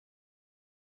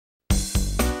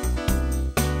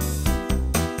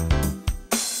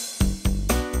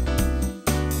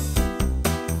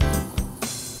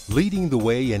Leading the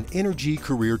way in energy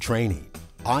career training,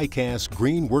 ICAST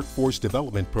Green Workforce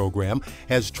Development Program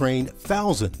has trained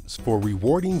thousands for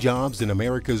rewarding jobs in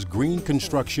America's green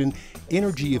construction,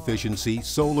 energy efficiency,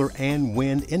 solar and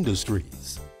wind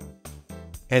industries.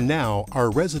 And now,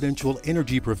 our residential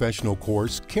energy professional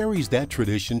course carries that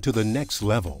tradition to the next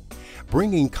level,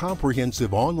 bringing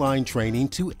comprehensive online training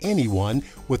to anyone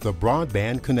with a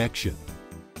broadband connection.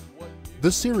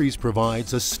 The series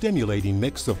provides a stimulating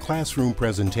mix of classroom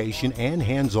presentation and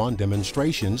hands-on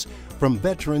demonstrations from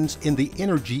veterans in the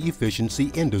energy efficiency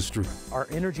industry. Our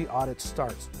energy audit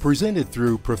starts. Presented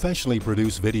through professionally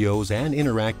produced videos and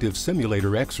interactive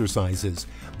simulator exercises,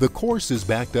 the course is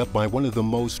backed up by one of the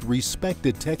most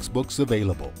respected textbooks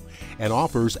available and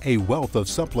offers a wealth of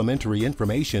supplementary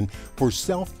information for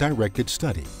self-directed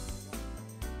study.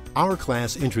 Our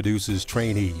class introduces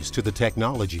trainees to the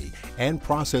technology and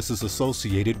processes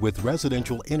associated with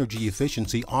residential energy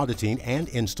efficiency auditing and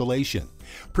installation,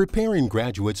 preparing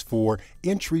graduates for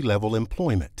entry-level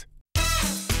employment.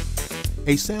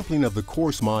 A sampling of the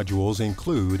course modules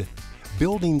include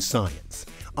Building Science,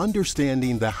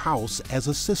 Understanding the House as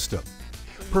a System,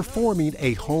 Performing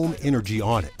a Home Energy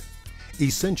Audit,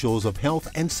 Essentials of Health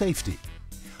and Safety,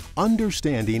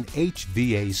 Understanding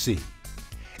HVAC,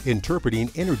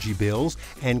 Interpreting energy bills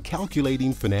and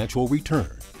calculating financial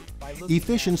return,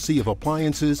 efficiency of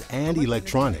appliances and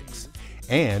electronics,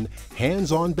 and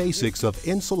hands-on basics of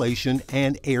insulation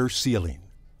and air sealing.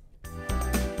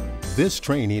 This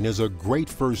training is a great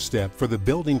first step for the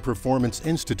Building Performance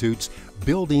Institute's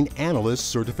Building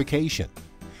Analyst certification,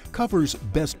 covers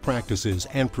best practices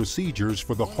and procedures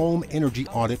for the home energy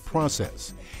audit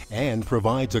process, and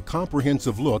provides a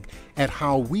comprehensive look at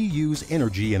how we use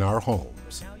energy in our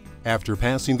homes. After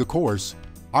passing the course,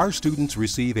 our students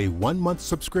receive a 1-month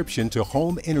subscription to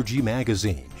Home Energy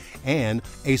Magazine and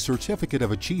a Certificate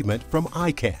of Achievement from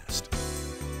ICAST.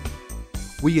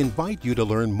 We invite you to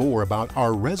learn more about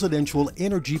our residential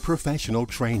energy professional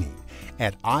training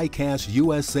at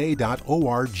icastusa.org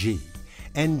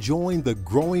and join the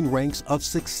growing ranks of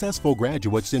successful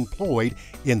graduates employed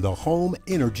in the home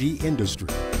energy industry.